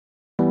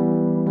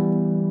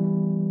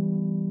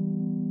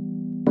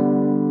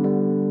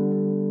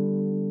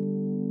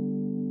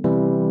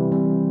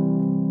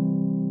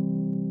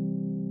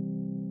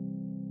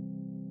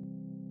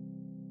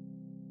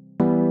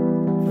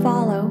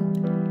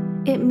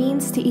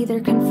means to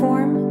either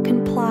conform,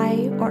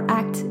 comply, or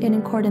act in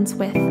accordance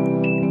with,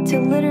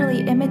 to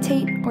literally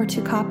imitate or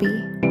to copy.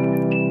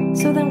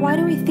 So then why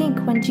do we think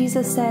when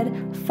Jesus said,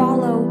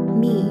 "Follow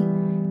me,"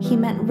 he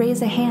meant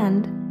raise a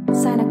hand,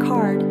 sign a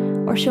card,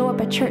 or show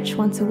up at church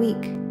once a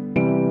week?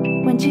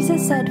 When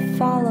Jesus said,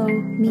 "Follow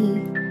me,"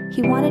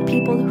 he wanted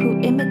people who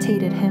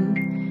imitated him,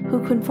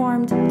 who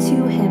conformed to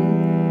him,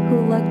 who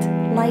looked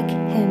like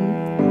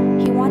him.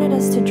 He wanted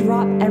us to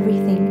drop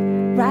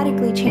everything,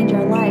 radically change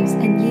our lives,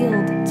 and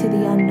yield to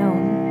the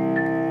unknown.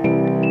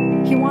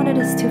 He wanted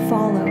us to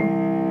follow,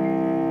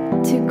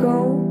 to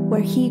go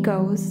where he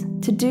goes,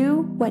 to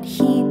do what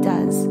he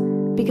does,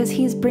 because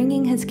he's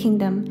bringing his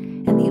kingdom,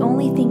 and the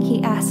only thing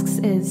he asks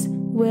is,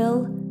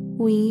 will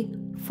we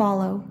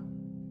follow?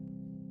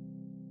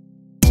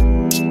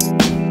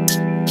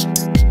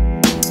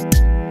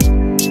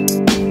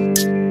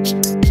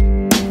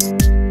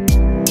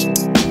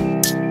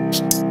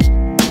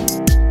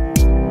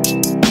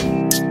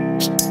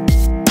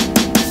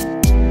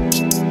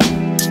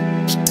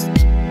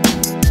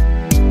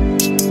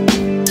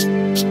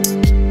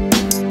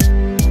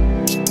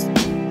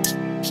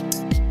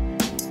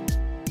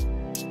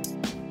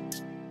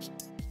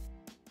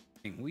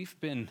 We've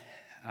been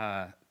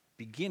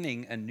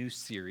beginning a new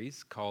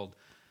series called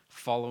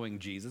Following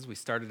Jesus. We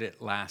started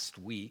it last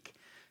week.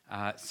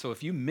 So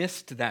if you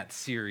missed that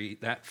series,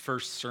 that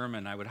first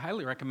sermon, I would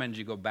highly recommend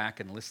you go back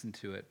and listen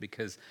to it,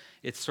 because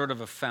it's sort of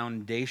a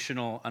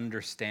foundational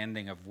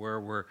understanding of where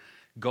we're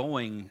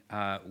going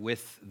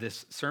with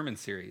this sermon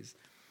series.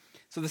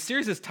 So the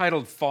series is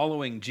titled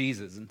Following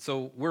Jesus. And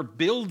so we're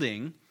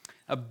building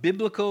a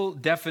biblical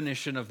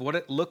definition of what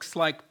it looks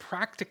like,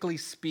 practically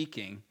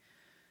speaking,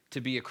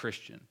 to be a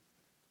Christian.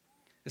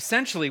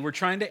 Essentially, we're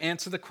trying to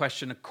answer the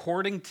question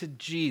according to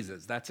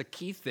Jesus. That's a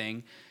key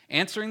thing.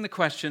 Answering the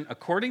question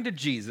according to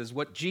Jesus,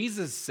 what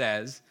Jesus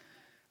says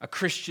a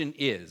Christian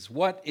is.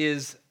 What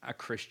is a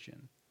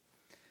Christian?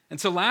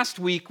 And so last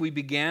week we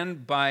began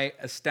by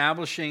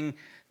establishing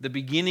the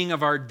beginning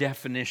of our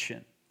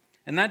definition.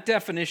 And that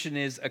definition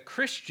is a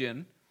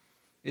Christian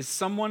is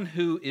someone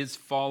who is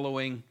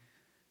following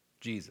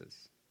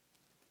Jesus.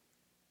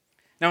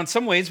 Now, in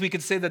some ways, we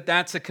could say that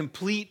that's a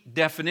complete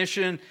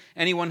definition.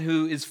 Anyone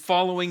who is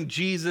following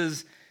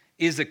Jesus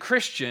is a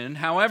Christian.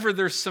 However,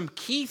 there's some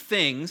key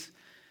things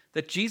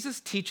that Jesus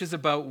teaches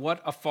about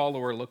what a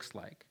follower looks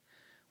like,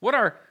 what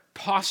our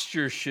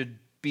posture should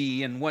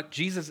be, and what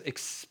Jesus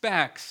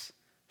expects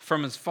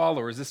from his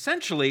followers.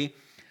 Essentially,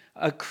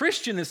 a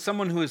Christian is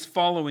someone who is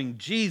following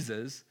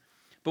Jesus,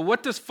 but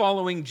what does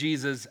following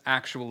Jesus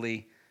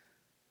actually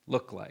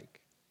look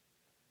like?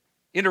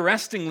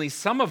 Interestingly,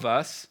 some of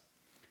us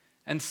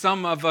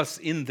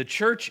in the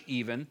church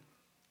even,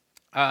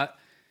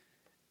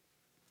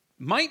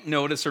 might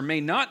notice or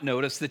may not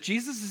notice that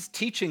Jesus'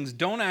 teachings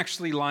don't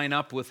actually line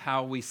up with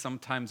how we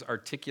sometimes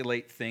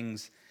articulate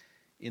things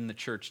in the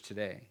church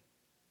today.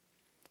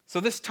 So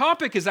this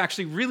topic is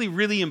actually really,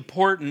 really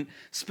important,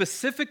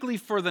 specifically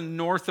for the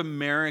North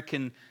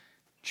American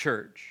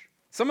church.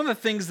 Some of the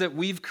things that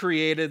we've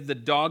created, the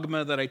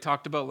dogma that I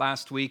talked about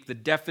last week, the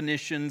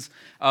definitions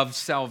of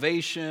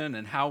salvation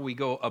and how we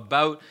go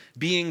about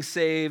being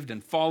saved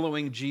and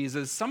following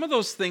Jesus, some of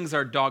those things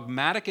are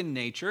dogmatic in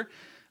nature,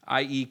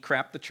 i.e.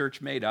 crap the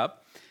church made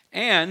up,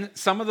 and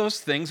some of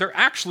those things are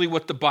actually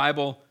what the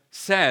Bible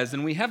says,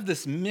 and we have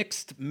this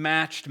mixed,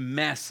 matched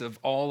mess of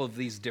all of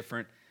these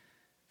different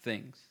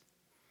things.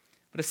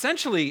 But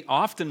essentially,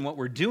 often what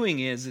we're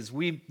doing is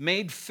we've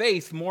made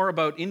faith more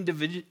about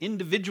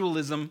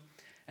individualism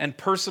and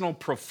personal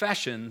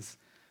professions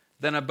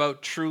than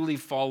about truly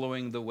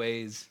following the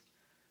ways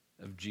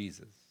of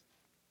Jesus.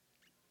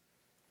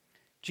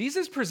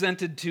 Jesus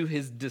presented to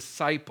his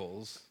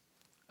disciples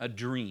a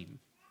dream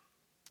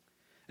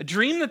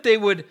that they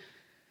would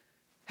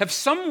have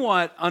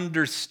somewhat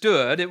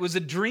understood. It was a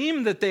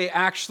dream that they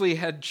actually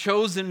had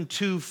chosen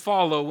to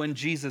follow when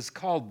Jesus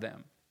called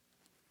them.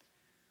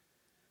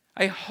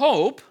 I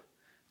hope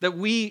that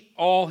we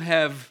all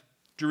have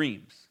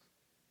dreams.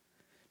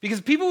 Because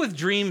people with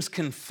dreams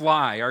can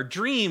fly. Our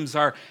dreams,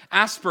 our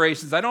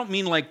aspirations, I don't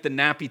mean like the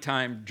nappy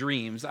time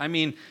dreams. I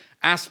mean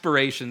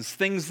aspirations,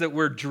 things that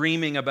we're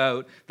dreaming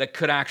about that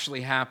could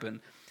actually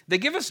happen. They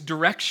give us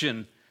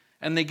direction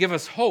and they give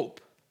us hope.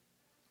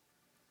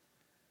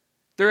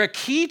 They're a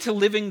key to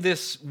living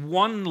this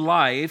one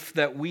life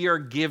that we are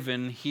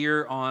given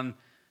here on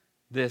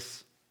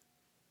this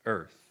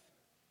earth.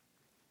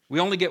 We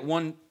only get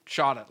one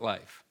shot at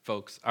life,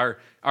 folks.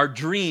 Our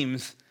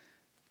dreams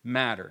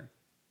matter.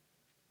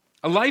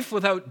 A life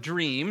without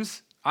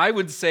dreams, I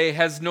would say,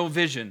 has no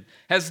vision,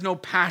 has no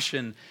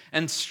passion,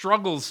 and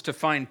struggles to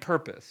find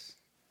purpose.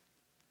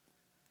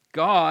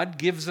 God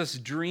gives us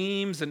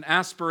dreams and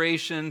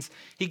aspirations.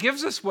 He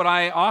gives us what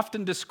I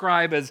often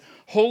describe as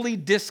holy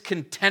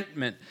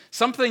discontentment,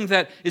 something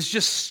that is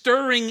just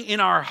stirring in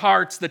our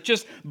hearts, that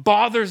just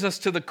bothers us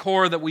to the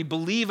core, that we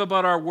believe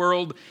about our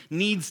world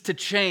needs to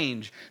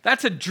change.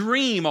 That's a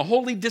dream, a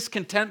holy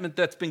discontentment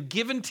that's been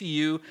given to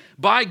you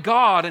by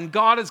God, and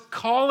God is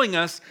calling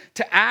us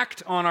to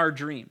act on our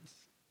dreams.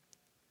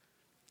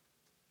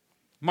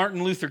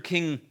 Martin Luther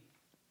King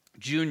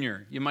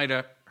Jr., you might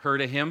have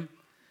heard of him.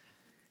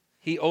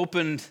 He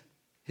opened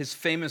his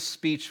famous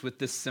speech with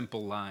this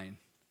simple line,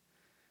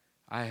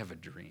 "I have a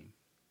dream."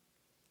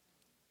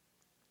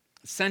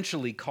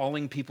 Essentially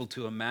calling people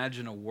to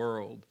imagine a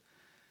world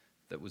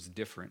that was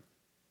different.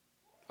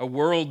 A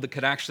world that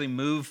could actually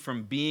move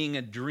from being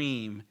a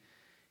dream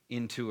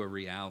into a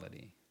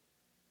reality.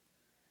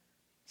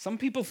 Some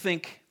people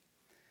think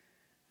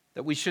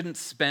that we shouldn't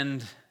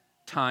spend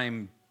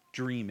time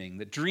dreaming,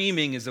 that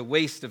dreaming is a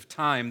waste of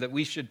time, that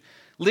we should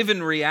live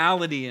in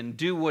reality and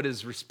do what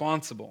is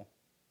responsible.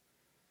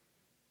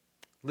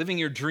 Living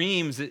your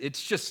dreams,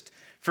 it's just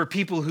for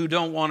people who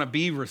don't want to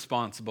be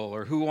responsible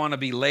or who want to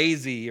be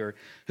lazy or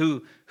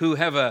who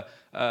have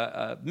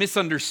a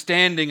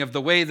misunderstanding of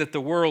the way that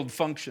the world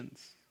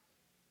functions.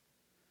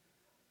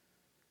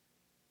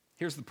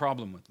 Here's the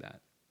problem with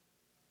that.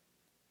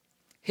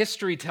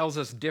 History tells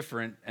us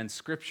different, and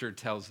Scripture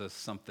tells us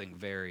something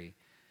very,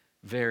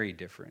 very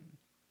different.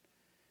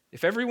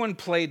 If everyone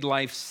played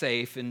life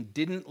safe and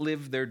didn't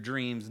live their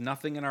dreams,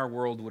 nothing in our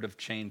world would have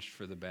changed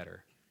for the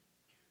better.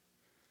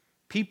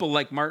 People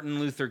like Martin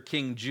Luther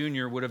King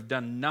Jr. would have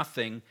done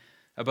nothing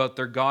about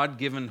their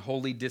God-given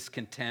holy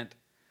discontent.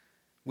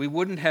 We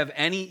wouldn't have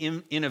any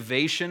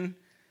innovation,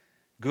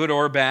 good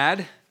or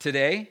bad,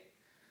 today.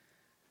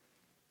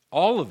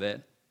 All of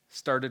it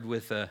started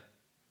with a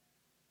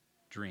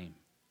dream.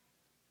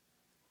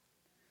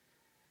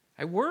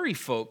 I worry,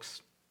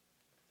 folks.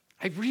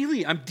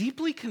 I'm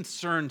deeply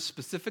concerned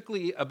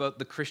specifically about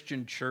the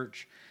Christian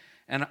church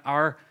and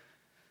our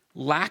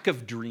lack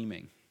of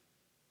dreaming,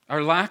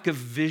 our lack of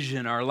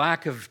vision, our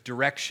lack of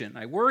direction.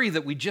 I worry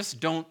that we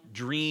just don't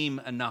dream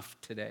enough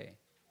today.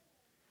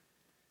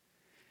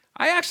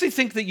 I actually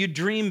think that you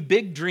dream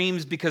big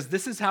dreams because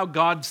this is how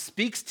God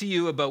speaks to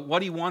you about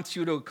what He wants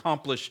you to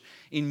accomplish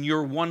in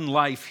your one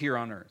life here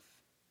on earth.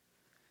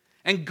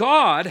 And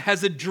God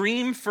has a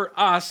dream for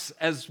us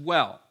as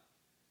well.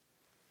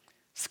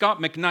 Scott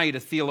McKnight, a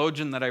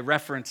theologian that I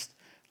referenced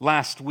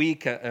last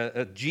week,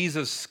 a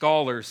Jesus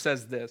scholar,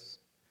 says this: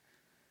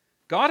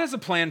 God has a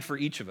plan for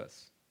each of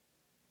us.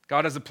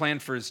 God has a plan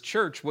for His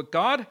church. What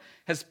God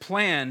has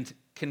planned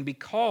can be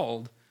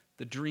called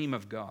the dream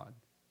of God.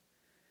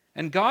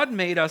 And God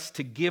made us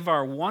to give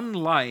our one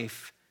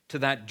life to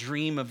that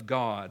dream of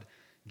God.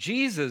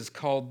 Jesus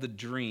called the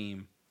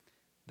dream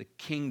the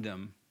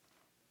kingdom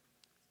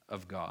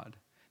of God.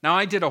 Now,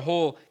 I did a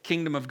whole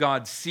Kingdom of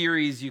God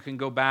series. You can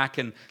go back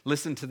and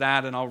listen to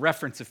that, and I'll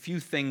reference a few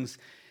things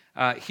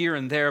here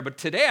and there. But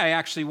today I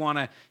actually want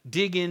to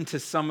dig into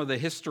some of the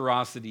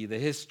historicity, the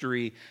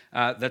history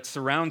that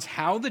surrounds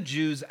how the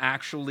Jews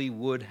actually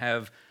would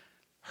have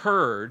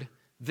heard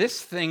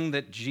this thing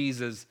that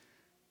Jesus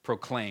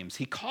proclaims.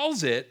 He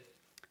calls it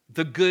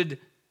the good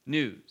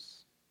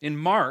news. In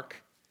Mark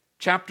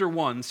chapter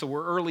 1, so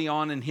we're early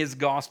on in His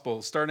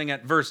gospel, starting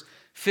at verse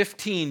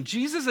 15,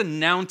 Jesus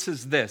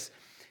announces this.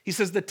 He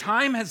says, "The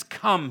time has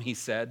come," He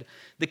said.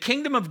 "The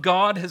kingdom of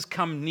God has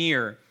come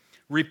near.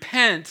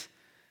 Repent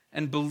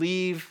and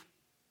believe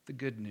the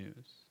good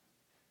news."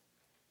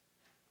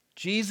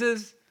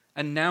 Jesus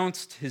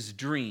announced His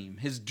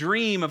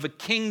dream of a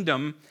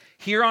kingdom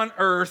here on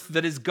earth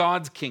that is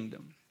God's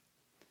kingdom.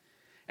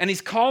 And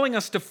He's calling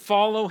us to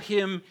follow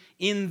Him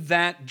in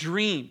that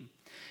dream.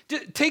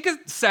 Take a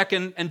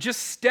second and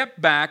just step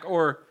back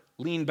or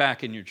lean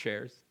back in your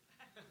chairs.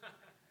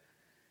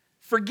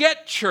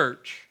 Forget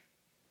church.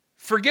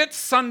 Forget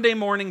Sunday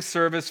morning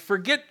service.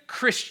 Forget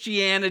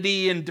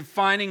Christianity and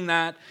defining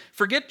that.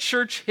 Forget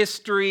church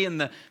history and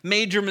the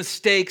major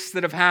mistakes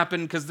that have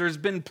happened, because there's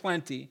been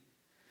plenty.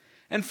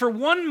 And for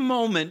one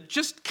moment,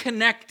 just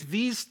connect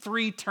these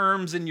three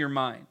terms in your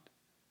mind: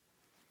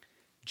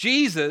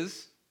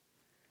 Jesus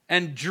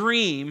and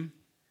dream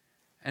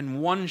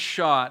and one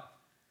shot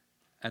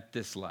at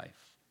this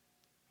life.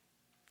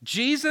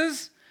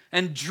 Jesus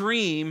and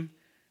dream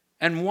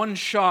and one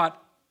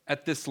shot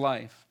at this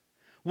life.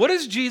 What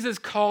has Jesus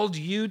called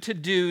you to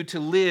do to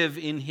live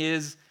in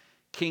His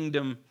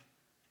kingdom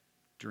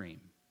dream?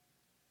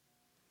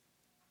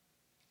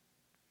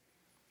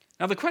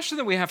 Now, the question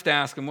that we have to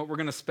ask, and what we're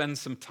going to spend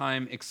some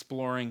time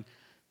exploring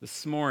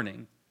this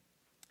morning,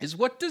 is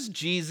what does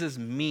Jesus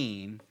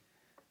mean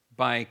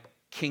by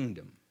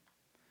kingdom?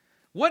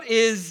 What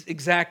is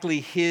exactly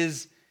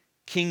His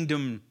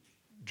kingdom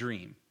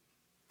dream?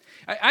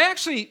 I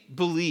actually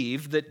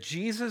believe that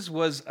Jesus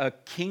was a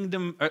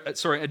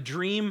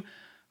dream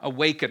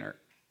awakener.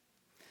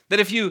 That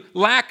if you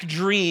lack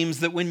dreams,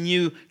 that when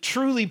you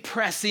truly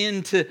press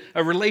into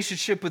a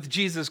relationship with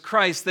Jesus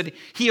Christ, that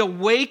He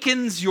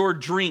awakens your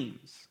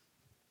dreams.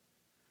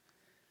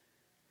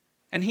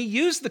 And He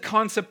used the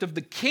concept of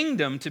the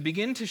kingdom to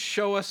begin to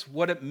show us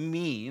what it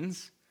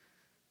means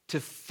to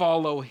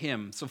follow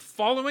Him. So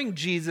following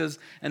Jesus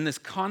and this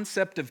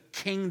concept of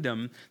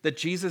kingdom that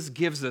Jesus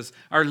gives us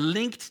are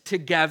linked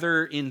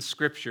together in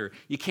Scripture.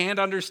 You can't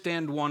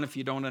understand one if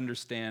you don't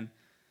understand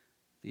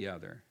the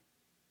other.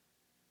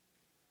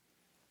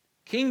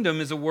 Kingdom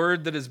is a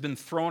word that has been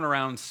thrown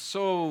around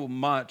so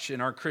much in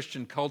our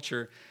Christian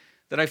culture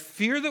that I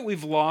fear that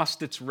we've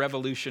lost its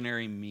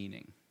revolutionary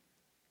meaning.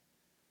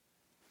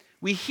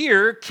 We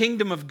hear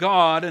kingdom of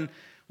God, and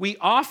we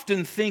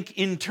often think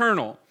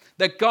internal,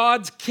 that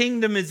God's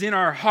kingdom is in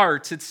our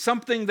hearts. It's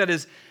something that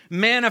is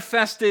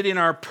manifested in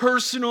our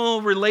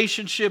personal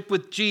relationship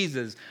with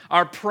Jesus,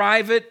 our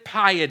private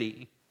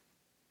piety.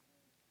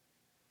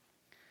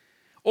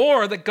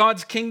 Or that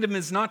God's kingdom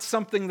is not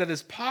something that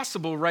is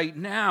possible right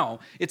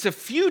now. It's a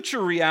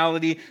future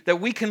reality that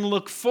we can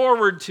look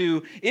forward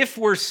to if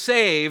we're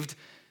saved,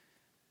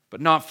 but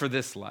not for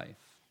this life.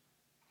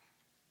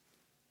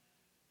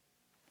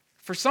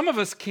 For some of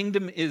us,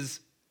 kingdom is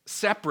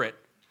separate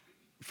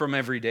from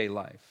everyday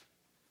life.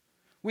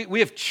 We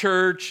have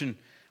church, and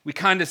we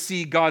kind of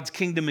see God's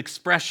kingdom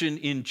expression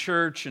in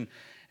church, and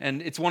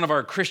it's one of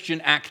our Christian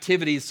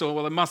activities, so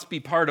well, it must be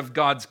part of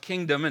God's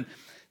kingdom. And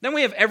then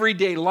we have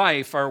everyday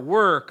life, our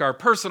work, our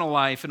personal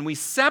life, and we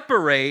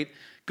separate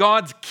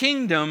God's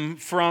kingdom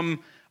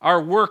from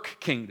our work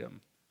kingdom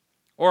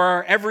or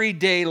our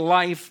everyday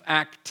life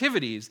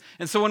activities.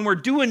 And so when we're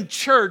doing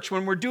church,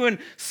 when we're doing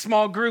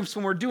small groups,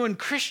 when we're doing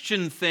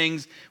Christian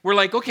things, we're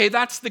like, okay,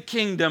 that's the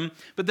kingdom.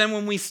 But then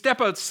when we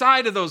step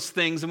outside of those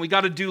things and we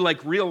got to do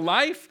like real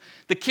life,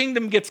 the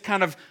kingdom gets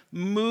kind of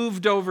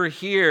moved over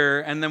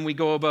here, and then we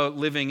go about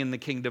living in the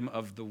kingdom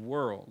of the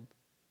world.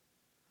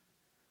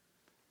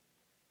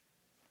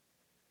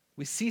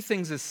 We see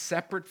things as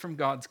separate from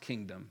God's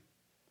kingdom,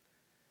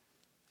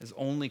 as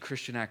only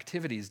Christian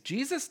activities.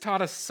 Jesus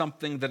taught us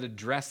something that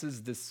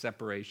addresses this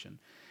separation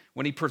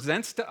when he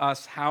presents to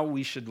us how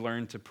we should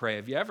learn to pray.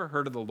 Have you ever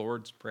heard of the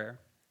Lord's Prayer?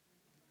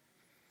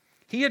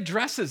 He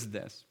addresses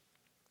this.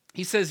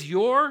 He says,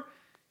 your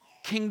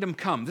kingdom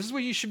come. This is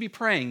what you should be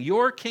praying.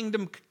 Your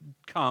kingdom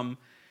come,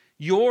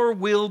 your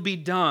will be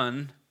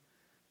done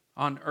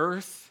on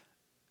earth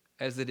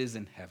as it is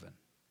in heaven.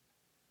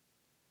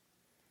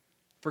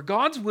 For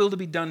God's will to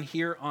be done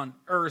here on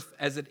earth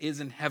as it is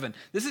in heaven.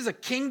 This is a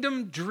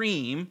kingdom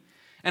dream,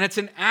 and it's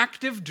an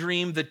active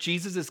dream that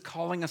Jesus is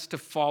calling us to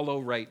follow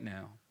right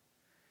now.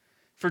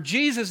 For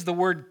Jesus, the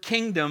word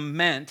kingdom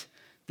meant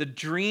the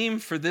dream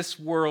for this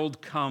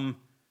world come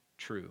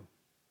true.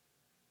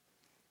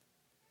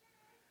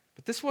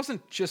 But this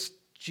wasn't just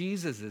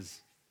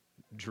Jesus'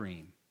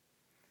 dream.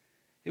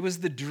 It was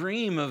the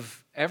dream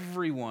of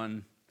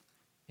everyone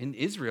in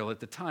Israel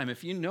at the time.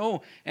 If you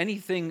know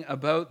anything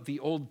about the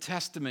Old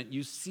Testament,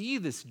 you see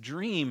this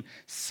dream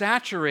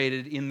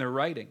saturated in their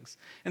writings.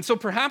 And so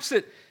perhaps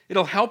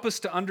it'll help us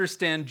to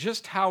understand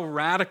just how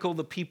radical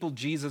the people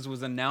Jesus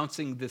was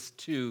announcing this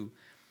to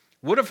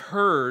would have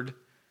heard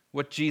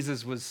what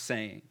Jesus was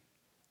saying.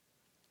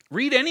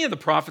 Read any of the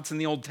prophets in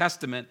the Old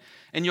Testament,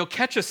 and you'll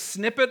catch a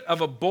snippet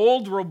of a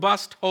bold,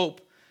 robust hope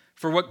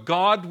for what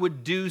God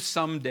would do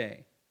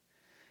someday.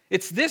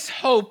 It's this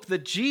hope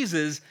that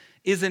Jesus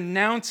is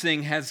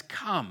announcing has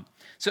come.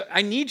 So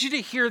I need you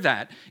to hear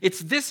that. It's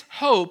this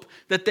hope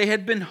that they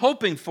had been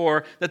hoping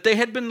for, that they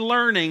had been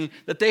learning,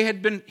 that they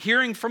had been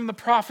hearing from the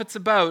prophets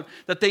about,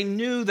 that they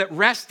knew that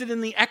rested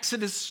in the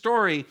Exodus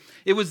story.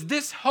 It was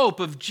this hope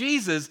of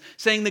Jesus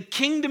saying the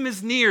kingdom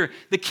is near,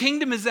 the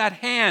kingdom is at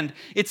hand.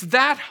 It's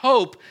that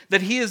hope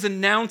that he is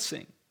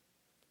announcing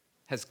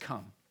has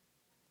come.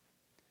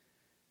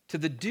 To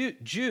the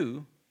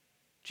Jew,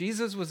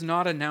 Jesus was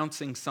not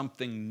announcing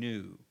something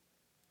new.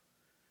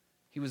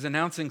 He was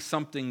announcing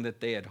something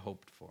that they had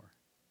hoped for.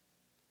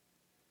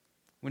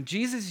 When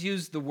Jesus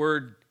used the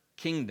word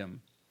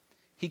kingdom,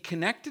 he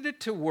connected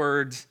it to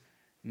words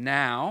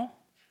now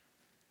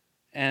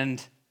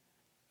and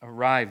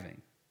arrived,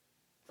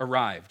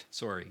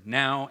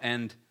 now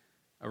and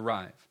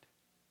arrived.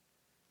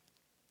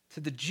 To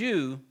the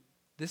Jew,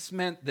 this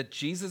meant that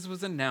Jesus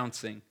was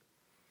announcing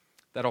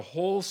that a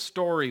whole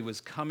story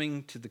was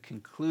coming to the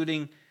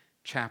concluding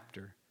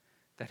chapter,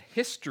 that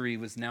history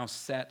was now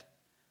set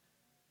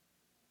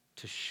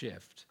to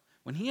shift.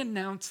 When he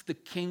announced the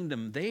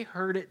kingdom, they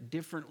heard it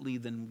differently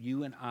than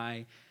you and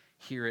I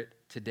hear it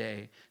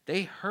today.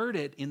 They heard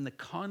it in the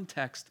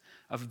context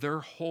of their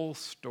whole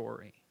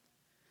story.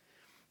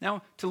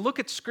 Now, to look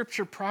at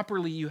Scripture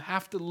properly, you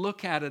have to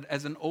look at it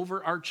as an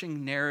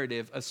overarching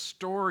narrative, a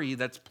story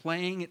that's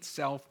playing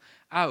itself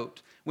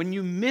out. When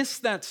you miss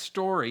that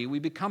story, we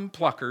become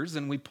pluckers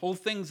and we pull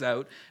things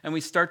out and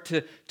we start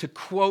to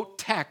quote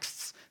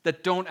texts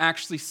that don't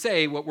actually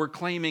say what we're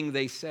claiming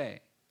they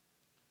say.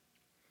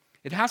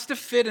 It has to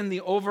fit in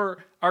the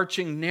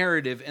overarching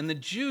narrative, and the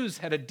Jews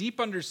had a deep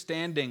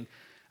understanding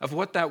of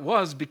what that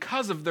was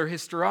because of their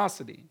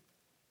historicity.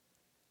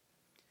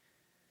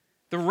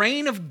 The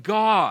reign of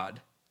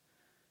God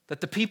that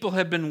the people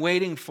had been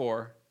waiting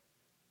for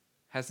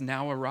has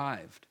now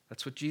arrived.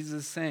 That's what Jesus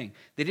is saying.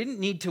 They didn't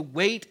need to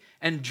wait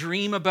and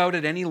dream about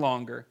it any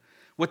longer.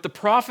 What the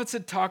prophets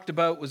had talked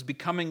about was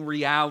becoming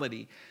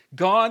reality.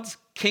 God's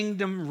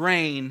kingdom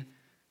reign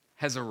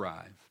has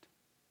arrived.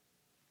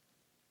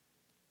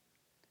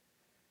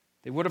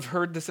 They would have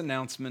heard this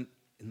announcement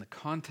in the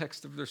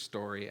context of their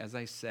story, as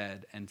I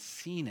said, and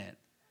seen it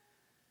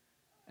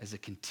as a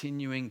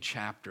continuing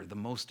chapter, the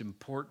most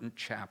important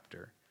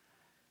chapter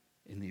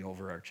in the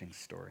overarching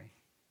story.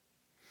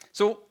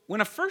 So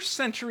when a first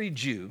century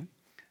Jew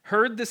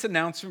heard this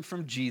announcement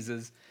from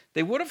Jesus,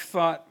 they would have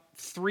thought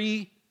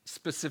three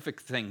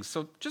specific things.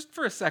 So just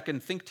for a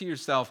second, think to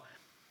yourself,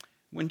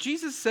 when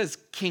Jesus says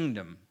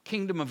kingdom,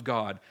 kingdom of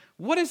God,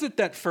 what is it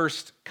that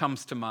first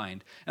comes to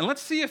mind? And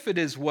let's see if it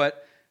is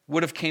what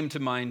would have came to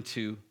mind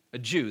to a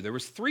Jew. There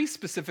was three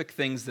specific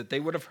things that they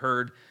would have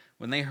heard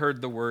when they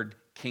heard the word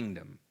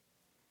kingdom.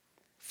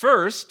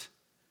 First,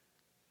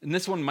 and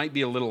this one might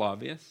be a little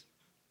obvious,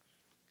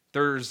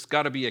 there's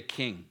got to be a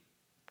king.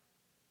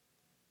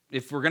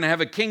 If we're going to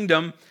have a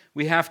kingdom,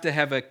 we have to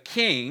have a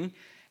king,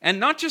 and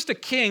not just a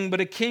king,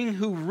 but a king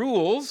who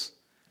rules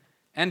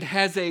and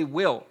has a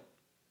will.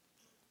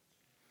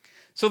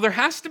 So there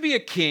has to be a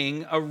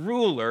king, a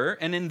ruler,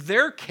 and in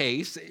their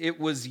case, it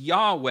was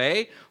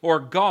Yahweh or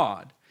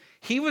God.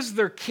 He was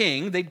their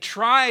king. They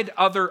tried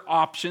other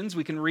options.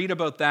 We can read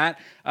about that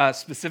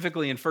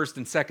specifically in 1st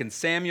and 2nd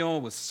Samuel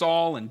with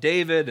Saul and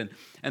David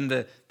and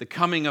the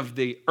coming of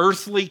the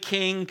earthly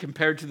king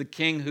compared to the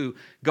king who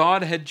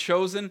God had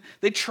chosen.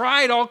 They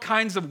tried all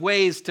kinds of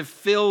ways to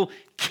fill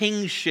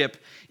kingship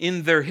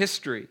in their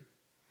history.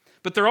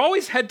 But there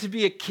always had to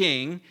be a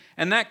king,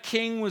 and that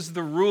king was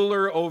the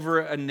ruler over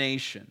a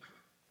nation.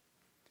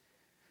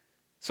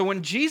 So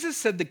when Jesus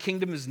said the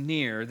kingdom is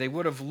near, they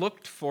would have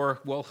looked for,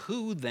 well,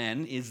 who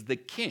then is the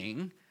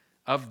king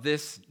of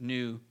this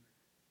new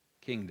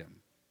kingdom?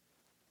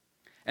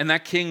 And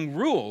that king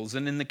rules.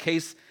 And in the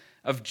case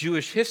of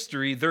Jewish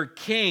history, their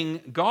king,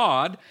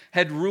 God,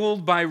 had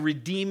ruled by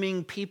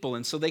redeeming people.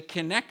 And so they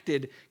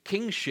connected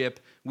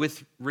kingship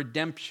with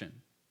redemption.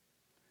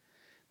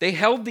 They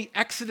held the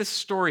Exodus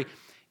story.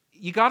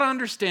 You got to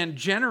understand,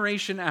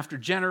 generation after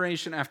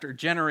generation after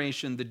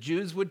generation, the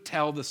Jews would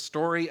tell the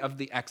story of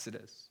the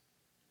Exodus.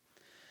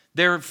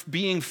 They're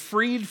being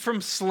freed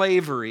from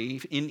slavery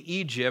in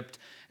Egypt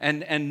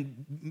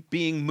and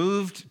being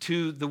moved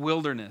to the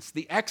wilderness.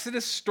 The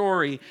Exodus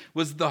story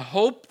was the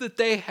hope that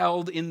they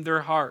held in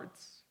their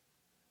hearts.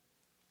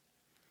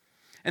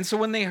 And so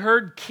when they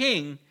heard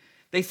king,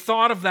 they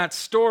thought of that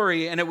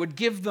story, and it would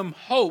give them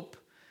hope.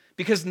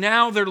 Because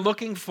now they're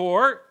looking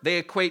for, they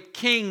equate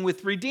king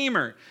with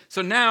redeemer.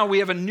 So now we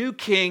have a new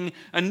king,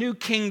 a new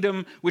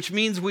kingdom, which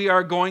means we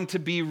are going to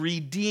be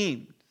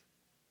redeemed.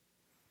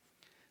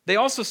 They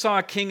also saw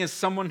a king as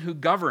someone who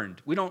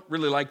governed. We don't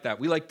really like that.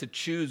 We like to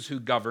choose who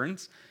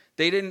governs.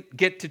 They didn't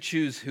get to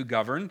choose who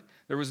governed.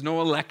 There was no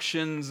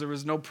elections. There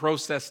was no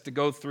process to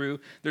go through.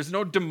 There's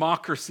no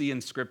democracy in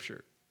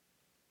Scripture.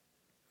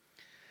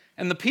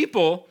 And the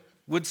people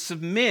would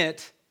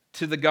submit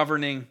to the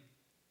governing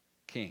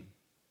king.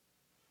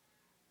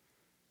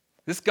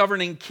 This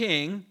governing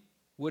king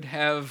would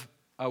have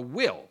a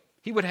will.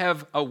 He would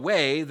have a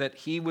way that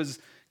he was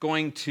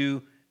going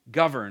to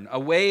govern, a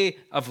way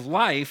of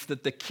life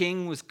that the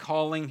king was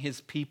calling his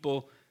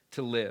people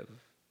to live.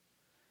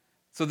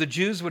 So the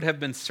Jews would have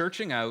been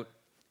searching out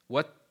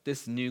what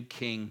this new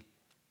king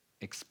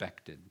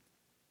expected.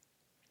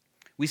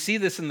 We see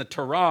this in the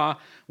Torah,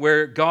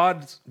 where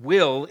God's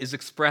will is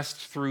expressed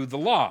through the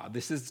law.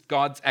 This is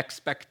God's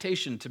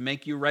expectation to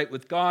make you right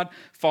with God,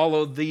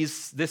 follow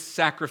this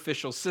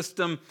sacrificial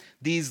system,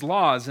 these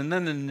laws. And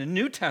then in the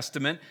New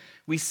Testament,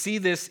 we see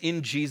this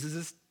in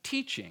Jesus'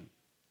 teaching.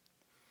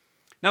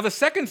 Now the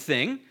second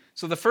thing,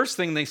 so the first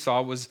thing they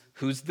saw was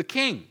who's the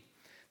king.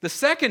 The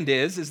second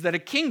is that a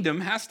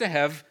kingdom has to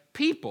have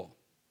people.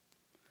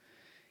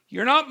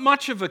 You're not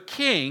much of a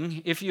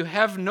king if you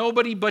have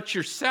nobody but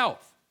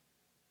yourself.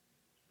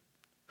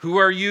 Who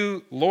are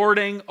you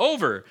lording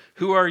over?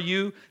 Who are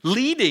you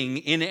leading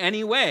in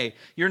any way?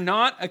 You're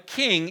not a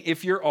king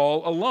if you're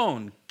all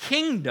alone.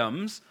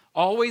 Kingdoms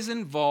always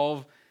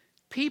involve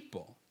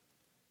people.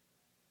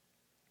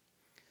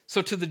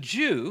 So to the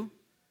Jew,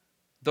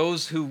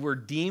 those who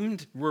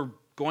were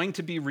going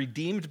to be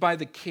redeemed by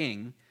the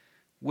king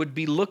would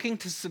be looking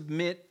to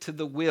submit to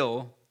the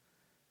will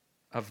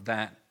of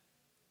that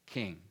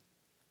king.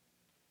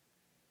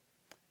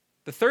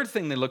 The third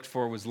thing they looked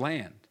for was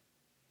land.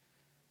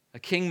 A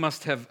king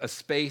must have a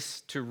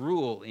space to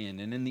rule in.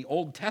 And in the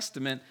Old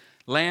Testament,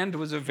 land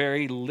was a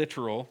very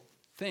literal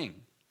thing.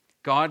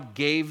 God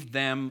gave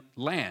them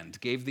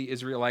land, gave the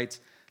Israelites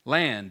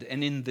land.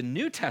 And in the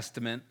New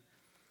Testament,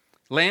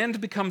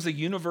 land becomes a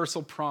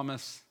universal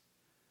promise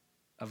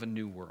of a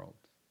new world.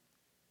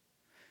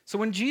 So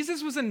when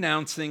Jesus was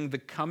announcing the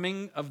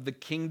coming of the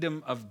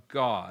kingdom of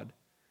God,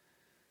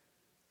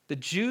 the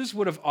Jews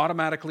would have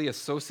automatically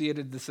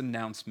associated this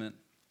announcement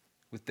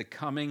with the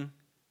coming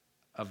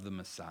of the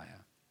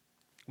Messiah.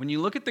 When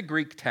you look at the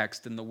Greek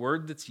text and the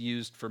word that's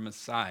used for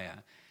Messiah,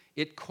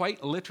 it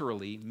quite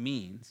literally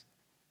means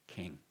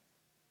king.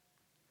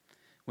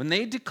 When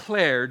they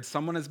declared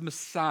someone as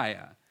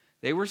Messiah,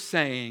 they were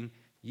saying,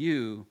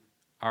 "You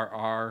are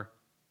our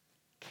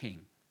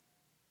king."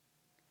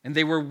 And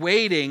they were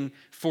waiting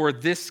for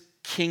this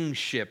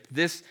kingship,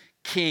 this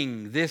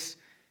king, this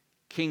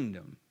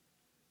kingdom.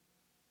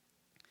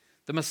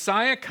 The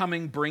Messiah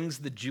coming brings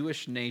the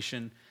Jewish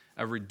nation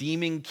a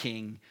redeeming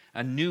king,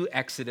 a new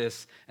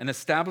exodus, and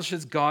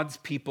establishes God's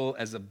people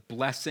as a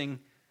blessing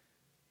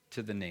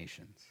to the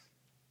nations.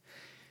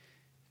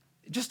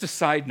 Just a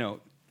side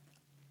note,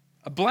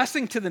 a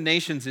blessing to the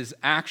nations is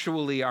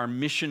actually our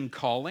mission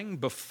calling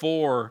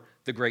before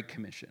the Great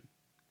Commission.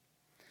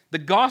 The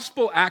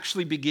gospel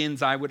actually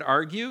begins, I would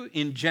argue,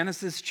 in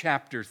Genesis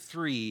chapter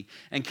 3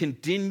 and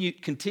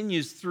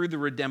continues through the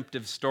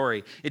redemptive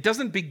story. It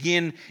doesn't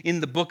begin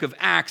in the book of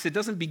Acts. It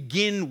doesn't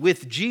begin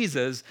with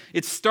Jesus.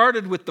 It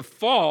started with the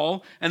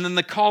fall and then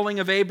the calling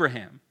of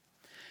Abraham.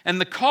 And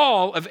the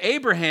call of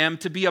Abraham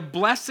to be a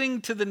blessing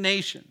to the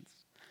nations.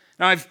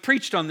 Now, I've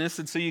preached on this,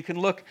 and so you can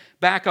look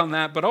back on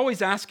that, but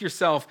always ask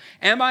yourself,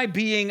 am I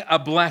being a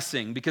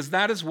blessing? Because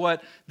that is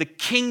what the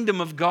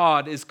kingdom of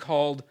God is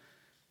called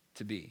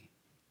to be.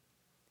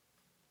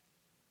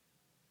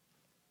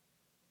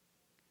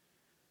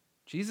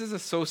 Jesus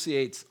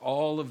associates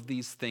all of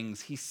these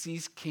things. He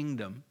sees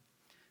kingdom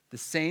the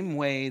same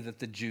way that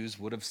the Jews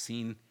would have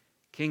seen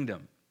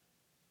kingdom.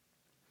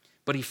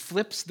 But he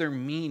flips their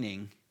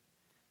meaning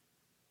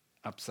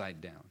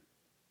upside down.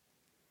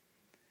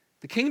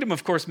 The kingdom,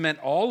 of course, meant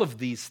all of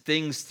these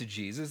things to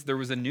Jesus. There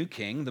was a new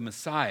king, the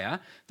Messiah.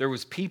 There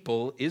was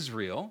people,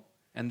 Israel,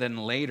 and then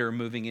later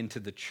moving into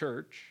the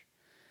church.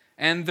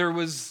 And there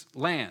was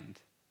land.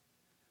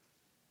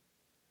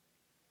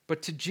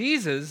 But to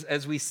Jesus,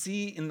 as we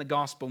see in the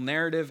gospel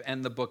narrative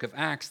and the book of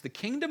Acts, the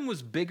kingdom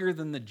was bigger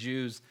than the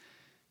Jews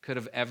could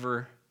have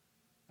ever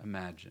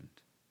imagined.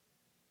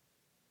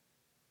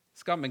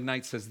 Scott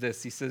McKnight says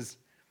this. He says,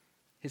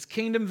 his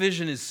kingdom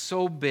vision is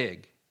so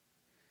big,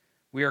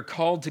 we are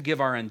called to give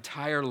our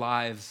entire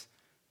lives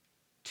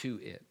to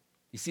it.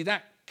 You see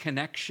that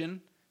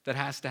connection that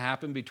has to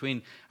happen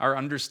between our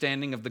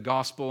understanding of the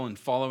gospel and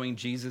following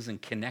Jesus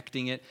and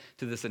connecting it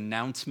to this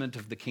announcement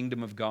of the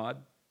kingdom of God?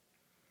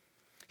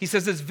 He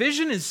says his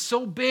vision is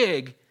so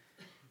big,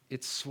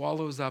 it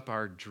swallows up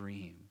our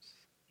dreams.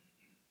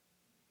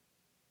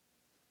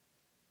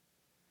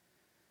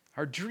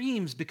 Our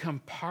dreams become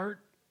part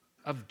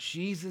of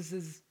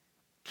Jesus'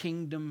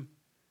 kingdom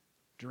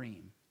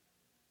dream.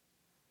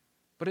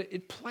 But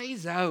it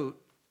plays out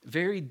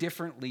very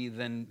differently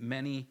than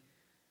many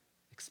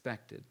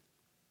expected.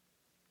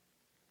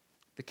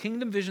 The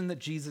kingdom vision that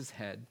Jesus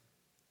had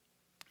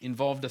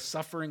involved a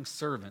suffering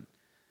servant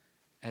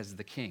as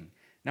the king.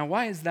 Now,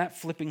 why is that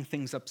flipping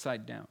things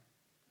upside down?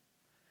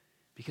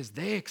 Because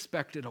they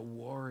expected a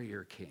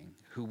warrior king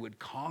who would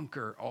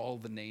conquer all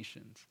the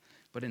nations.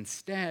 But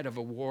instead of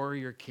a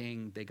warrior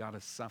king, they got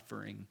a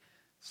suffering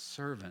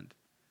servant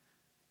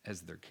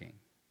as their king.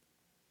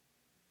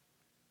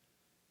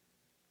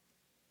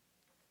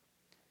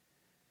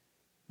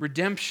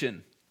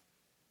 Redemption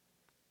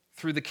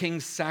through the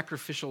king's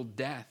sacrificial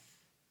death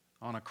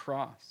on a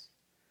cross.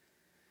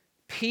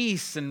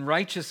 Peace and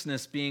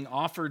righteousness being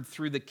offered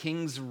through the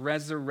king's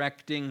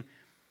resurrecting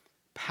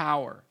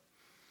power.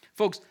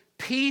 Folks,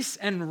 peace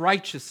and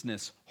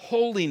righteousness,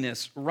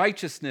 holiness,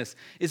 righteousness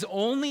is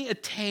only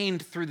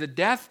attained through the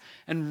death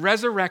and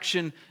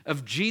resurrection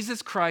of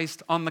Jesus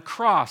Christ on the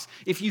cross.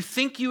 If you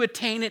think you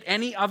attain it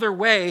any other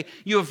way,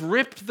 you have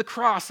ripped the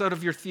cross out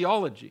of your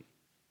theology.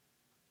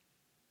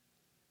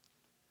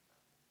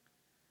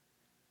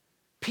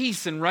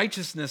 Peace and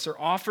righteousness are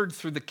offered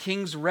through the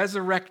king's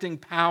resurrecting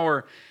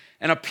power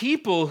and a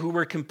people who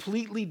were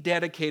completely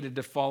dedicated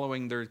to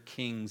following their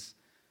king's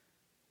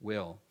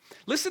will.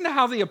 Listen to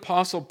how the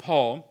Apostle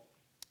Paul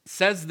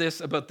says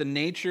this about the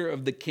nature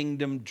of the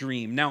kingdom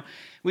dream. Now,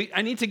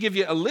 I need to give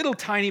you a little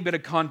tiny bit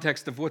of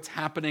context of what's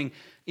happening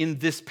in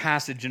this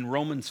passage in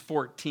Romans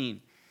 14.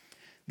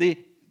 The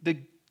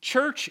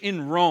church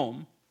in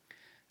Rome,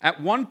 at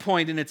one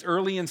point in its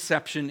early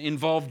inception,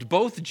 involved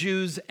both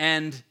Jews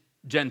and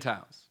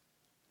Gentiles.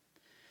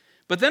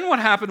 But then what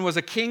happened was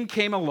a king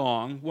came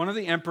along, one of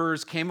the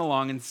emperors came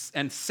along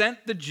and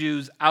sent the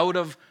Jews out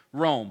of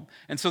Rome.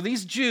 And so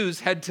these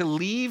Jews had to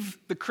leave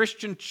the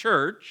Christian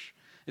church.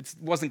 It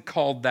wasn't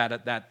called that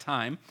at that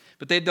time,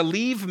 but they had to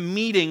leave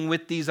meeting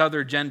with these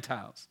other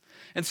Gentiles.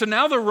 And so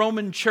now the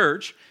Roman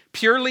church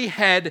purely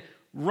had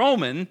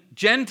Roman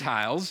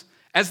Gentiles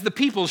as the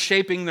people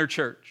shaping their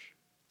church.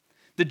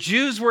 The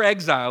Jews were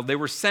exiled. They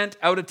were sent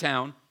out of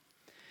town.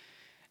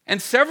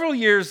 And several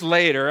years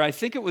later, I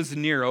think it was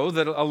Nero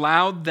that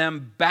allowed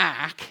them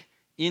back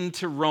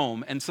into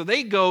Rome. And so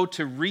they go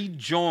to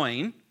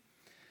rejoin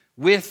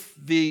with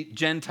the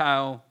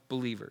Gentile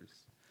believers.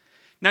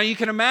 Now you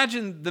can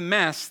imagine the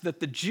mess that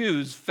the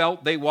Jews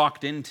felt they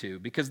walked into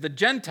because the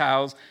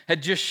Gentiles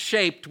had just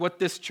shaped what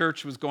this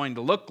church was going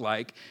to look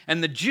like,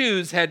 and the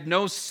Jews had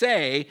no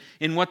say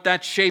in what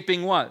that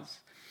shaping was.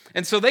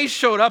 And so they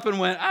showed up and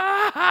went,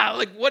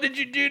 like, what did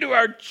you do to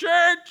our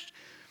church?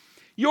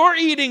 You're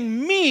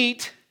eating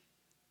meat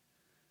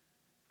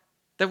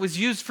that was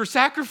used for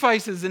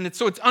sacrifices, and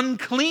so it's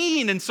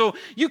unclean, and so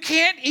you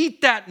can't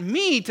eat that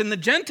meat. And the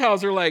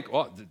Gentiles are like,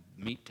 oh, the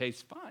meat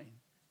tastes fine.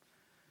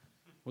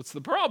 What's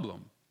the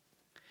problem?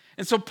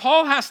 And so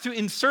Paul has to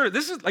insert it.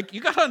 This is like,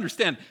 you got to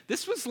understand,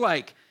 this was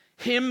like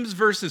hymns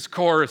versus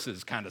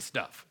choruses kind of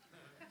stuff.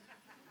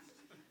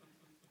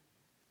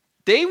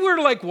 They were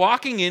like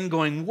walking in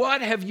going,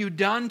 what have you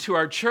done to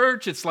our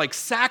church? It's like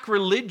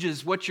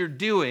sacrilegious what you're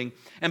doing.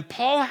 And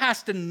Paul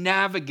has to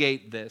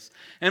navigate this.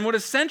 And what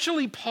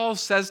essentially Paul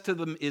says to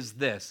them is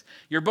this: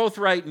 you're both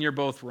right and you're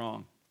both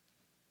wrong.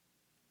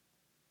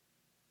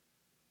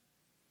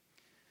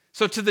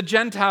 So to the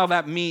Gentile,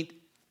 that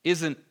meat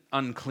isn't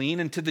unclean,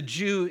 and to the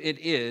Jew it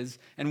is,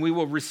 and we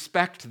will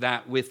respect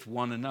that with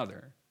one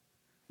another.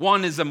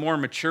 One is a more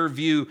mature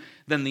view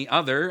than the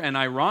other, and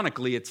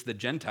ironically, it's the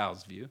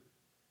Gentiles' view.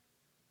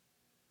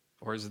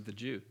 Or is it the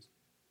Jews?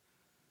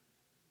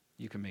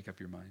 You can make up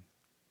your mind.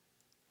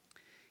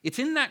 It's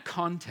in that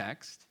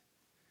context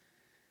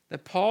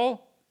that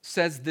Paul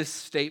says this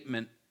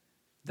statement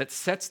that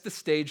sets the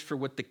stage for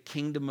what the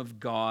kingdom of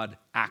God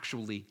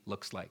actually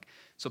looks like.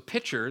 So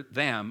picture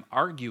them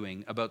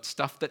arguing about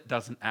stuff that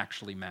doesn't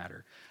actually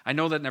matter. I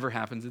know that never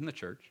happens in the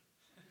church.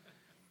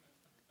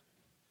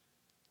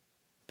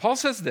 Paul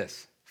says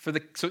this,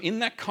 so in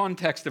that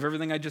context of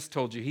everything I just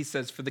told you, he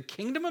says, for the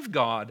kingdom of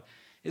God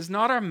is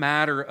not a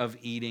matter of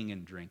eating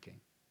and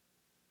drinking,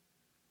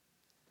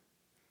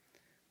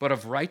 but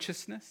of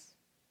righteousness,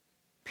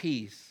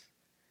 peace,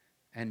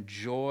 and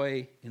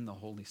joy in the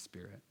Holy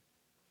Spirit.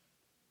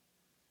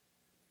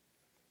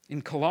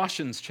 In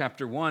Colossians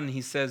chapter 1,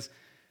 he says,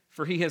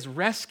 for he has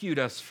rescued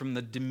us from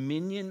the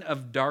dominion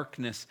of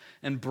darkness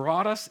and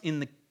brought us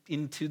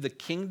into the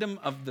kingdom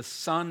of the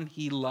Son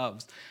he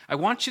loves. I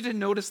want you to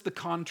notice the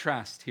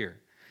contrast here.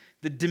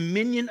 The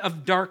dominion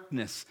of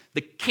darkness,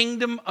 the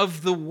kingdom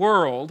of the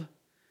world,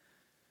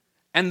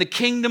 and the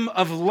kingdom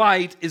of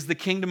light is the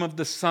kingdom of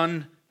the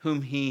Son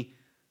whom he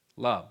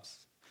loves.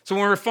 So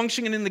when we're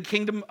functioning in the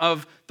kingdom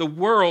of the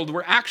world,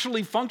 we're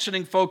actually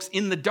functioning, folks,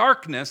 in the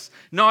darkness,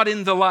 not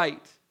in the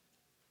light.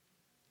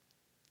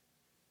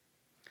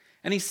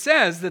 And he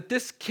says that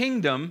this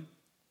kingdom,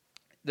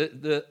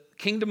 the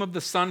kingdom of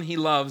the Son he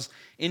loves,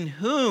 in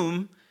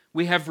whom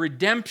we have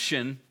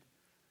redemption,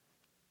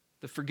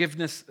 the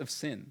forgiveness of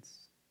sins.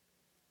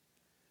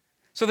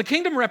 So the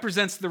kingdom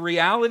represents the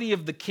reality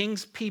of the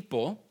king's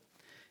people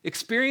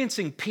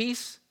experiencing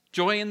peace,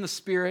 joy in the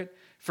Spirit,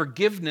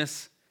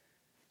 forgiveness,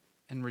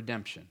 and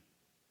redemption.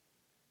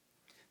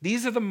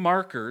 These are the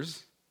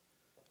markers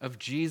of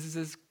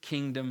Jesus'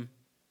 kingdom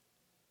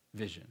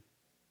vision.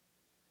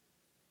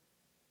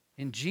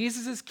 In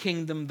Jesus'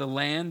 kingdom, the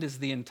land is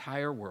the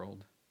entire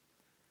world,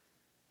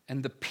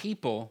 and the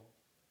people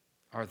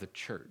are the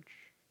church.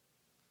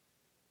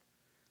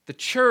 The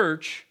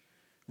church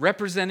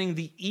representing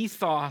the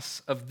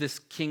ethos of this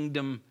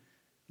kingdom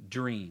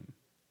dream.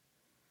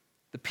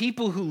 The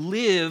people who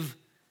live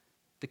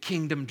the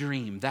kingdom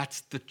dream,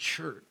 that's the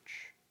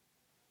church.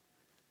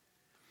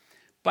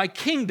 By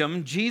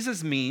kingdom,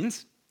 Jesus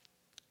means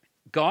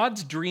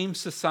God's dream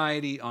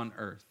society on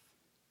earth,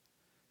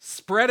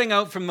 spreading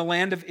out from the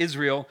land of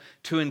Israel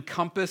to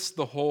encompass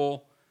the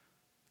whole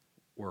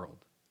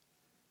world.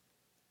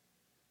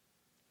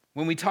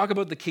 When we talk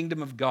about the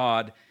kingdom of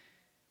God,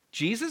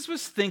 Jesus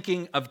was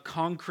thinking of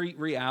concrete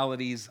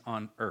realities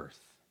on earth.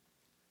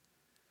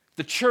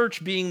 The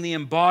church being the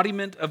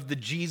embodiment of the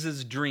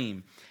Jesus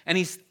dream. And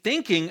he's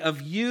thinking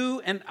of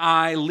you and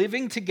I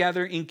living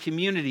together in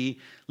community,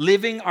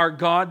 living our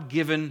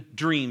God-given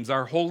dreams,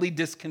 our holy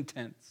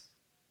discontents.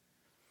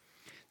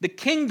 The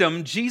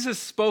kingdom Jesus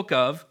spoke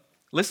of,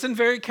 listen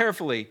very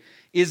carefully,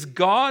 is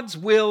God's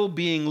will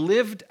being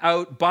lived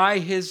out by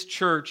his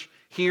church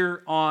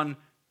here on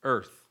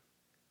earth.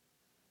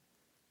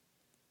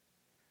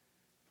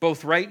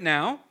 Both right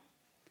now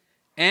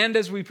and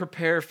as we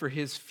prepare for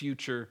his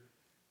future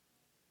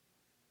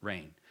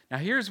reign. Now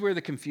here's where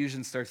the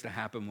confusion starts to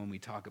happen when we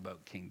talk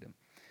about kingdom.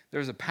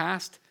 There's a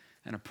past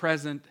and a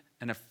present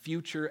and a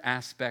future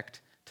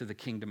aspect to the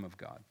kingdom of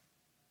God.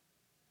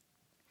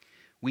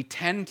 We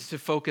tend to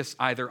focus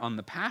either on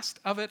the past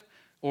of it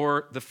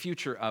or the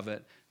future of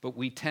it, but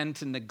we tend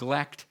to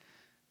neglect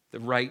the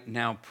right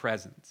now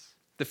presence.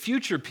 The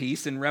future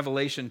piece in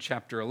Revelation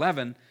chapter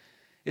 11,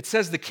 it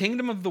says the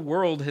kingdom of the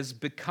world has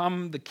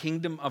become the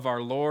kingdom of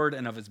our Lord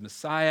and of his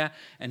Messiah,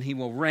 and he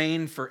will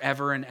reign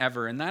forever and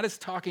ever. And that is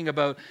talking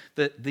about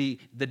the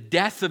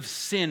death of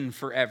sin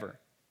forever.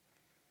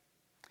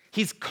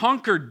 He's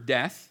conquered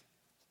death,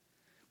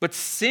 but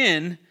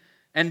sin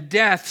and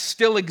death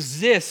still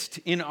exist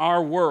in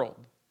our world.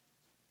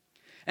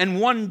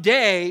 And one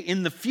day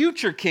in the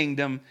future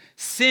kingdom,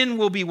 sin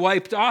will be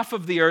wiped off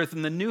of the earth,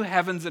 and the new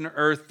heavens and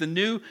earth, the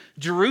new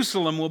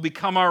Jerusalem, will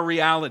become our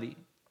reality.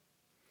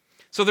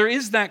 So there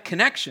is that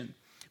connection.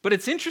 But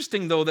it's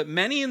interesting, though, that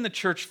many in the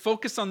church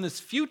focus on this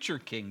future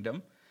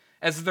kingdom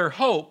as their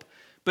hope,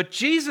 but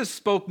Jesus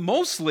spoke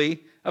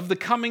mostly of the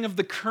coming of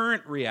the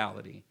current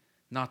reality,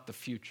 not the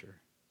future.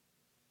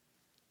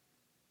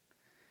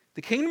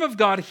 The kingdom of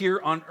God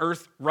here on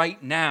earth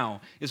right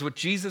now is what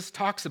Jesus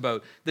talks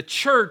about. The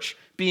church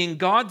being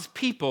God's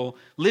people,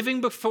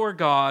 living before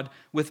God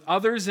with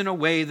others in a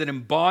way that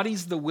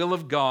embodies the will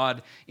of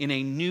God in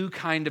a new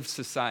kind of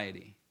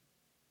society.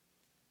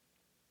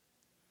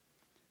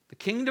 The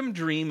kingdom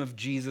dream of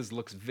Jesus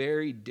looks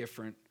very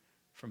different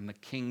from the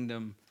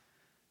kingdom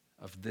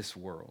of this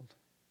world.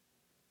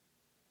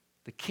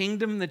 The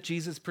kingdom that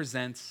Jesus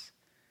presents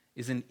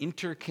is an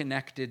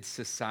interconnected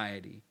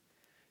society,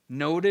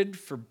 noted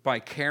by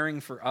caring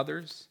for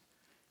others,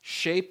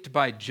 shaped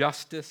by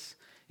justice,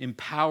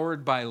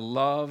 empowered by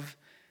love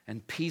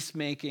and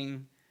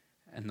peacemaking,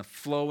 and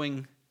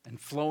flowing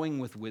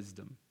with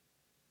wisdom,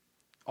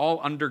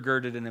 all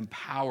undergirded and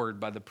empowered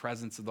by the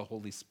presence of the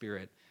Holy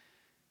Spirit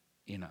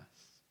in us.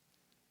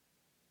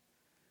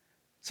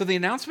 So the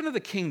announcement of the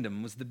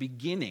kingdom was the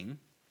beginning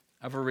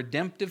of a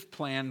redemptive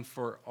plan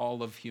for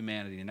all of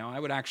humanity. Now, I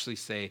would actually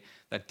say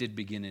that did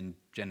begin in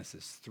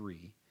Genesis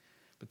 3,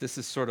 but this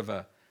is sort of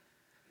a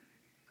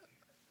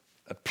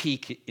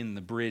peak in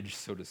the bridge,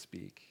 so to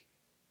speak.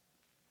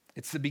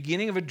 It's the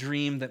beginning of a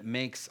dream that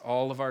makes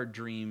all of our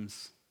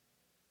dreams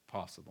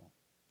possible.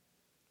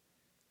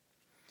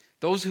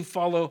 Those who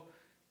follow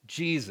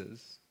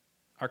Jesus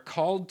are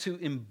called to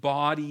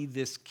embody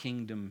this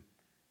kingdom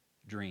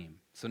dream.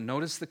 So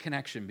notice the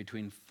connection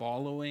between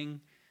following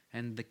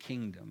and the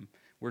kingdom.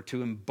 We're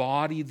to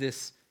embody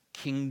this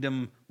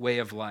kingdom way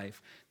of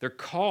life. They're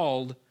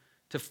called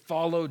to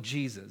follow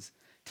Jesus,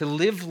 to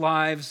live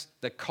lives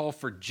that call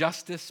for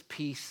justice,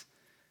 peace,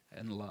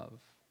 and love.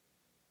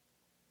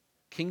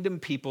 Kingdom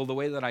people, the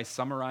way that I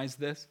summarize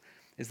this,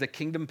 is that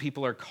kingdom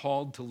people are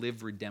called to live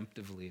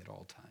redemptively at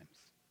all times.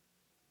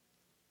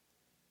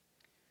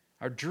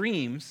 Our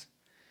dreams,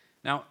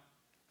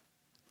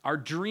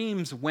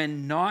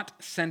 when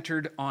not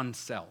centered on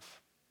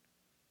self.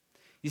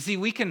 You see,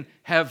 we can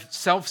have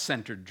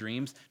self-centered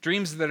dreams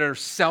that are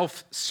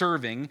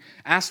self-serving,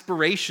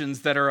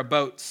 aspirations that are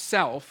about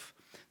self.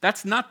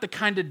 That's not the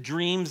kind of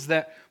dreams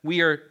that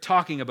we are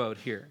talking about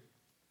here.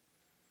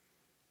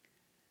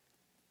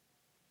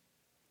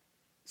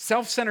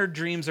 Self-centered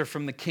dreams are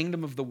from the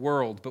kingdom of the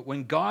world, but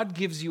when God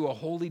gives you a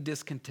holy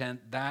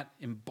discontent that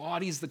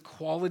embodies the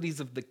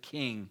qualities of the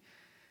king,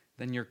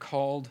 then you're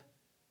called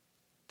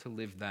to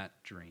live that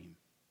dream.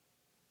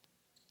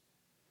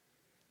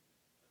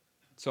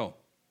 So,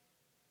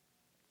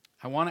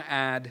 I want to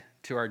add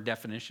to our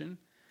definition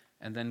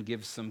and then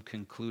give some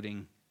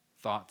concluding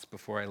thoughts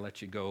before I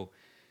let you go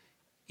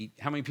eat.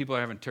 How many people are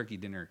having turkey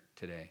dinner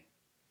today?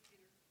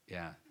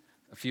 Yeah,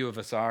 a few of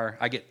us are.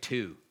 I get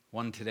 2.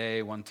 One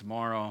today, one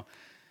tomorrow,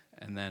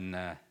 and then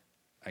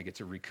I get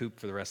to recoup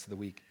for the rest of the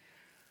week.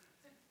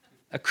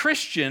 A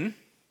Christian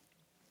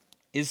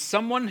is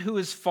someone who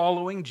is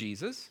following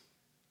Jesus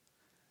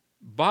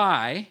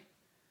by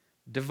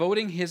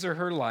devoting his or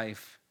her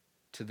life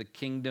to the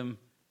kingdom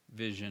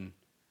vision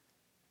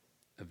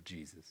of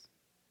Jesus.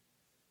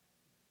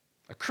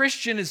 A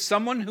Christian is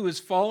someone who is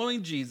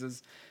following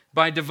Jesus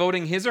by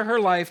devoting his or her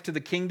life to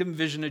the kingdom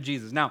vision of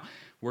Jesus. Now,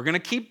 we're going to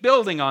keep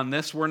building on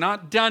this. We're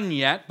not done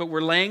yet, but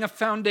we're laying a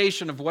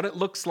foundation of what it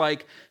looks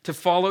like to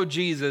follow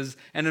Jesus.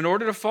 And in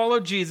order to follow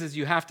Jesus,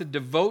 you have to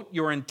devote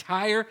your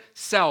entire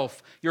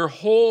self, your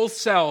whole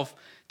self,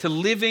 to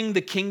living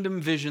the kingdom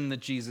vision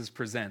that Jesus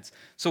presents.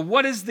 So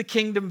what is the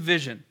kingdom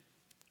vision?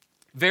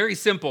 Very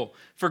simple.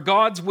 For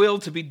God's will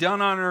to be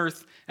done on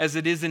earth as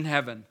it is in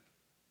heaven.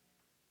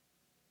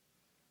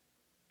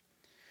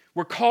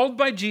 We're called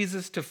by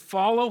Jesus to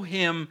follow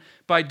him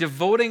by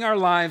devoting our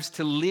lives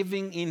to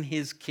living in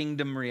his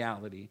kingdom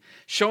reality,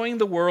 showing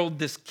the world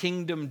this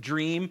kingdom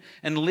dream,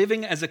 and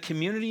living as a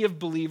community of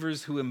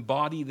believers who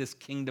embody this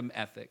kingdom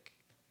ethic.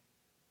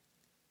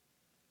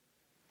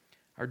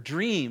 Our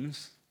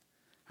dreams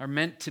are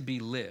meant to be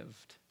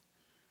lived,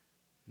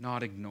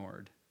 not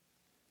ignored.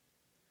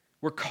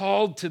 We're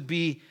called to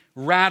be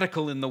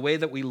radical in the way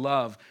that we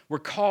love. We're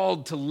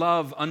called to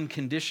love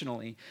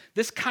unconditionally.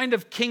 This kind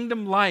of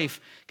kingdom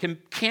life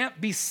can't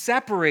be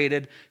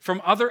separated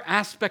from other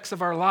aspects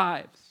of our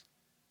lives.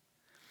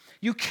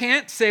 You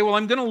can't say, well,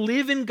 I'm going to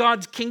live in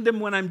God's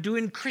kingdom when I'm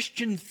doing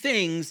Christian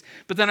things,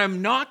 but then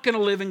I'm not going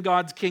to live in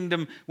God's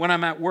kingdom when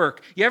I'm at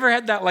work. You ever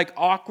had that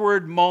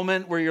awkward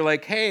moment where you're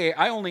like, hey,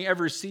 I only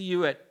ever see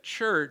you at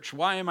church.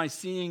 Why am I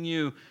seeing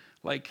you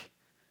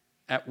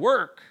at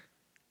work?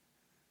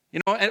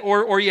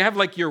 Or you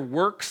have your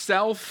work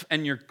self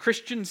and your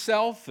Christian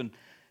self, and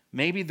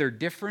maybe they're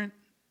different.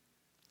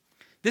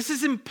 This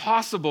is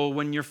impossible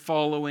when you're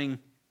following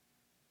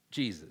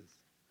Jesus.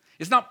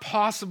 It's not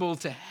possible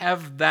to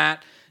have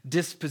that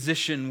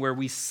disposition where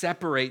we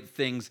separate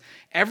things.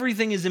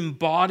 Everything is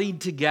embodied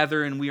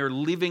together, and we are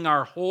living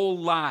our whole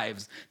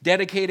lives,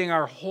 dedicating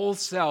our whole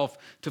self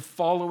to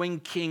following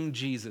King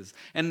Jesus.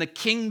 And the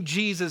King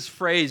Jesus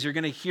phrase you're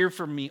going to hear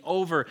from me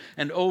over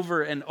and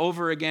over and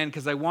over again,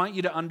 because I want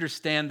you to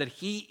understand that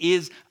he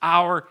is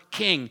our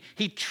king.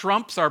 He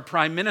trumps our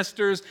prime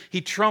ministers.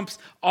 He trumps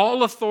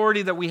all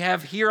authority that we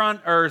have here on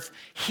earth.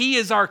 He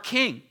is our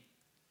king.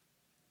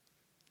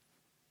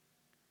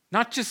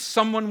 Not just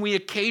someone we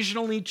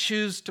occasionally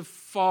choose to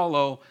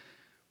follow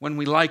when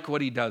we like what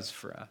he does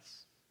for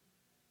us.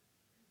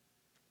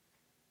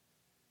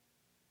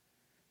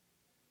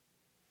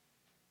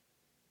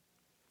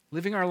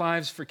 Living our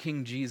lives for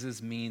King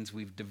Jesus means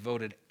we've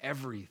devoted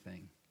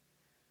everything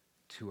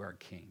to our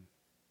King.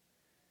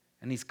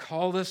 And he's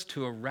called us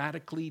to a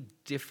radically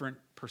different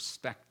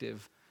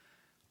perspective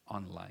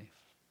on life.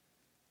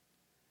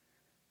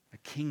 a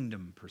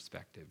kingdom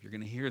perspective. You're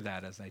going to hear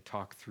that as I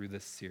talk through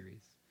this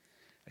series.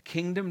 A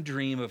kingdom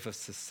dream of a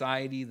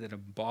society that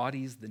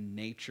embodies the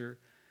nature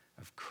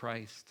of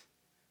Christ,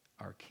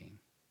 our King.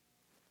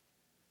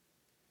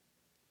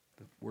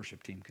 The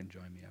worship team can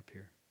join me up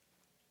here.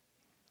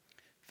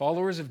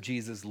 Followers of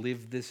Jesus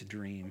live this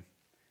dream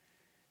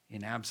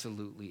in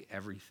absolutely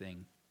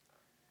everything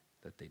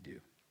that they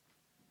do.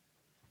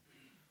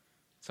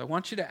 So I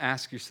want you to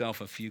ask yourself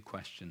a few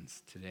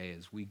questions today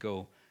as we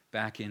go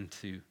back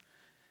into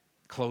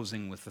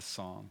closing with a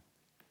song.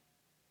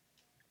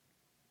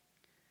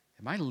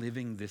 Am I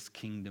living this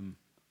kingdom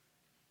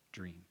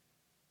dream?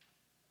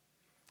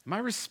 Am I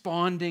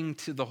responding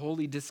to the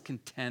holy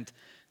discontent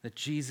that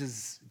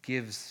Jesus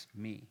gives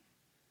me?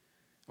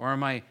 Or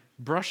am I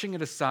brushing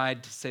it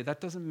aside to say that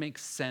doesn't make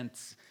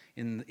sense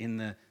in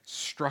the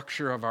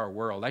structure of our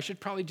world? I should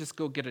probably just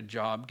go get a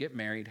job, get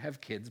married, have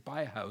kids,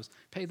 buy a house,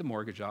 pay the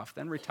mortgage off,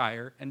 then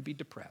retire and be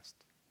depressed.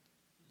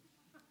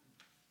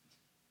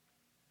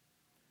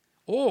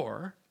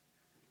 Or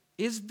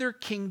is there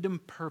kingdom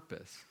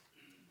purpose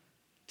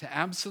to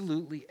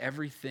absolutely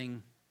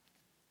everything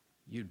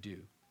you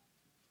do?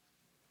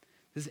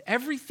 Does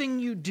everything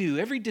you do,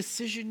 every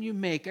decision you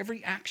make,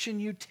 every action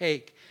you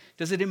take,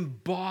 does it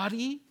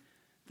embody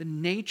the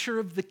nature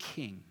of the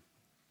King?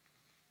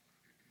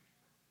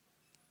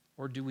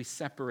 Or do we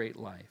separate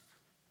life?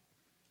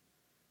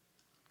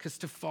 Because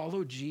to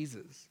follow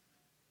Jesus,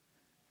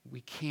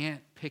 we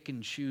can't pick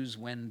and choose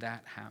when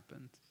that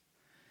happens.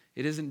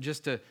 It isn't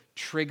just a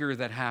trigger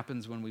that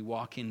happens when we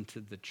walk into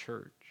the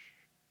church.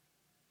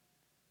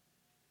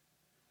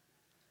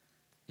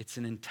 It's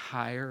an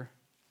entire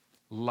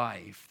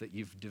life that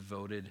you've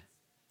devoted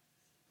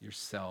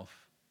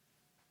yourself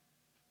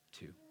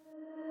to.